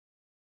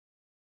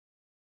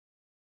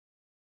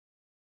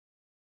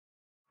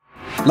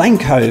Lane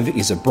Cove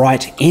is a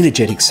bright,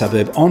 energetic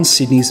suburb on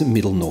Sydney's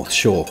middle North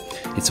Shore.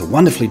 It's a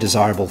wonderfully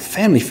desirable,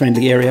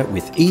 family-friendly area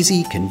with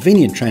easy,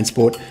 convenient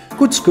transport,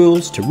 good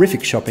schools,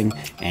 terrific shopping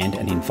and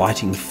an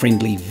inviting,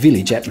 friendly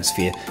village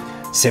atmosphere.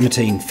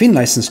 17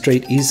 Finlayson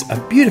Street is a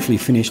beautifully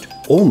finished,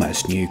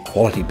 almost new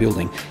quality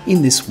building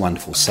in this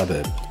wonderful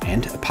suburb.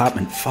 And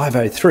apartment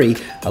 503,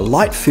 a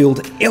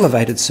light-filled,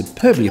 elevated,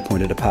 superbly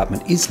appointed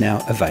apartment, is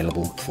now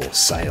available for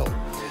sale.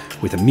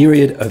 With a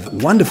myriad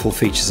of wonderful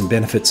features and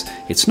benefits,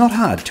 it's not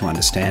hard to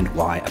understand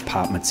why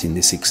apartments in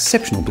this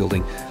exceptional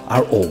building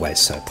are always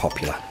so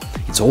popular.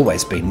 It's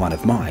always been one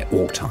of my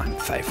all-time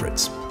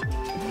favourites.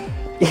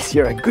 Yes,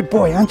 you're a good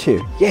boy, aren't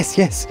you? Yes,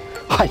 yes.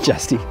 Hi,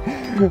 Justy.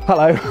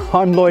 Hello,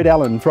 I'm Lloyd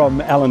Allen from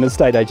Allen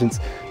Estate Agents,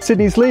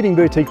 Sydney's leading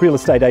boutique real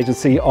estate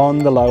agency on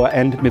the lower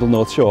and middle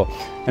North Shore.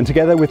 And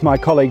together with my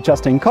colleague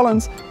Justine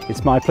Collins,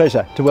 it's my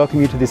pleasure to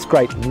welcome you to this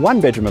great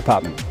one-bedroom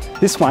apartment.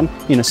 This one,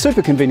 in a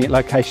super convenient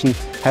location,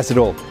 has it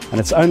all, and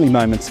it's only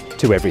moments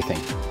to everything.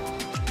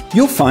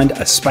 You'll find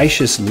a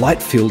spacious,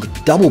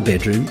 light-filled double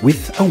bedroom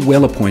with a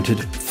well-appointed,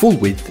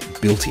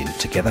 full-width built-in,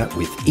 together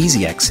with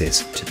easy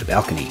access to the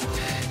balcony.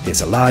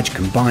 There's a large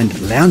combined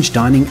lounge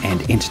dining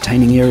and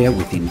entertaining area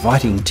with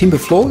inviting timber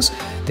floors.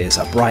 There's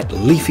a bright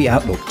leafy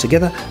outlook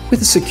together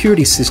with a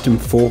security system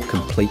for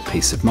complete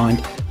peace of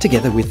mind,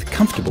 together with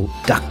comfortable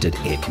ducted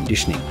air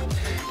conditioning.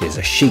 There's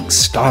a chic,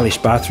 stylish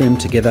bathroom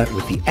together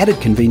with the added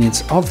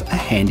convenience of a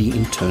handy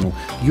internal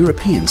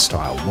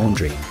European-style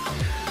laundry.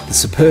 The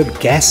superb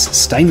gas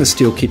stainless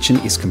steel kitchen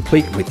is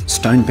complete with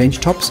stone bench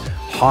tops,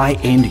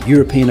 high-end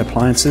European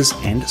appliances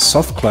and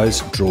soft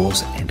close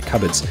drawers and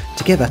cupboards,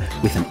 together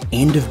with an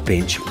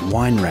end-of-bench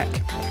wine rack.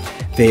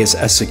 There's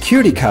a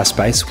security car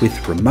space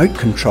with remote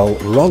control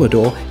roller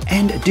door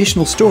and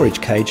additional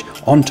storage cage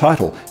on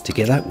title,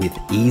 together with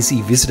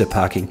easy visitor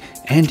parking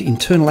and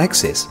internal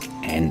access,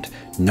 and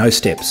no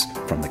steps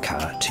from the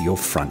car to your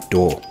front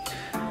door.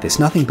 There's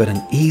nothing but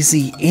an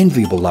easy,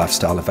 enviable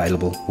lifestyle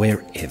available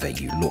wherever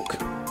you look.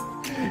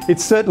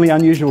 It's certainly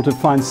unusual to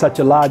find such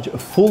a large,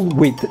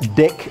 full-width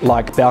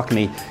deck-like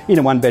balcony in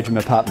a one-bedroom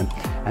apartment,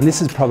 and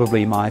this is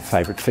probably my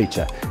favourite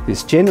feature.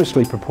 This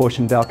generously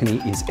proportioned balcony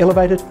is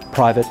elevated,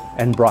 private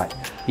and bright.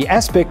 The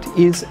aspect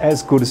is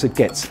as good as it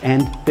gets,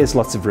 and there's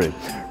lots of room.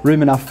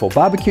 Room enough for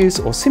barbecues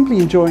or simply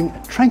enjoying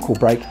a tranquil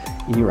break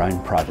in your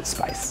own private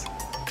space.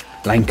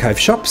 Lane Cove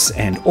shops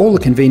and all the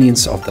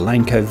convenience of the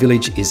Lane Cove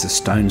village is a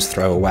stone's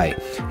throw away.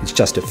 It's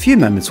just a few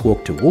moments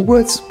walk to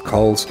Woolworths,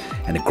 Coles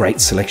and a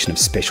great selection of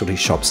specialty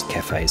shops,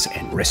 cafes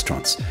and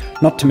restaurants.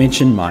 Not to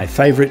mention my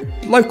favourite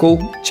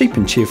local, cheap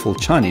and cheerful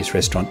Chinese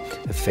restaurant,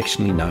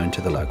 affectionately known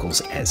to the locals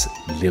as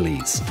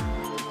Lily's.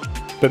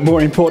 But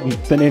more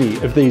important than any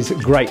of these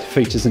great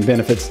features and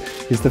benefits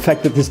is the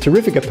fact that this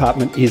terrific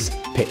apartment is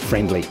pet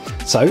friendly.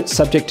 So,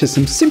 subject to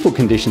some simple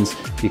conditions,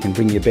 you can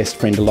bring your best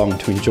friend along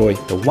to enjoy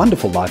the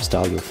wonderful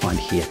lifestyle you'll find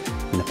here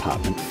in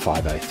apartment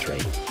 503.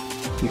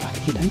 You like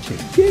it here, don't you?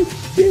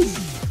 Yes,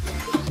 yes.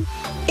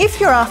 If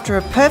you're after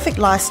a perfect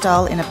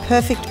lifestyle in a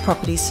perfect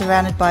property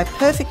surrounded by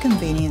perfect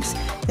convenience,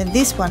 then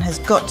this one has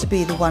got to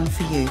be the one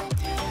for you.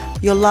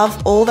 You'll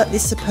love all that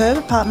this superb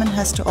apartment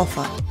has to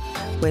offer.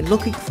 We're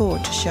looking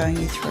forward to showing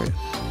you through.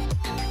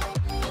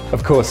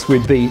 Of course,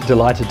 we'd be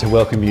delighted to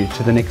welcome you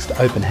to the next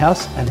open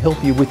house and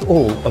help you with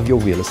all of your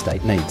real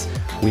estate needs.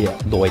 We're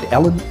Lloyd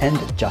Allen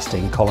and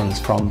Justine Collins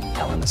from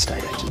Allen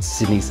Estate Agents,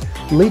 Sydney's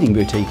leading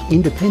boutique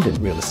independent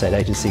real estate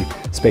agency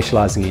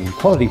specialising in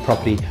quality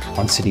property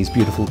on Sydney's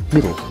beautiful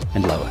middle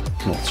and lower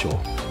North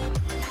Shore.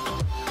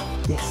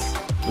 Yes,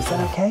 was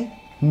that okay?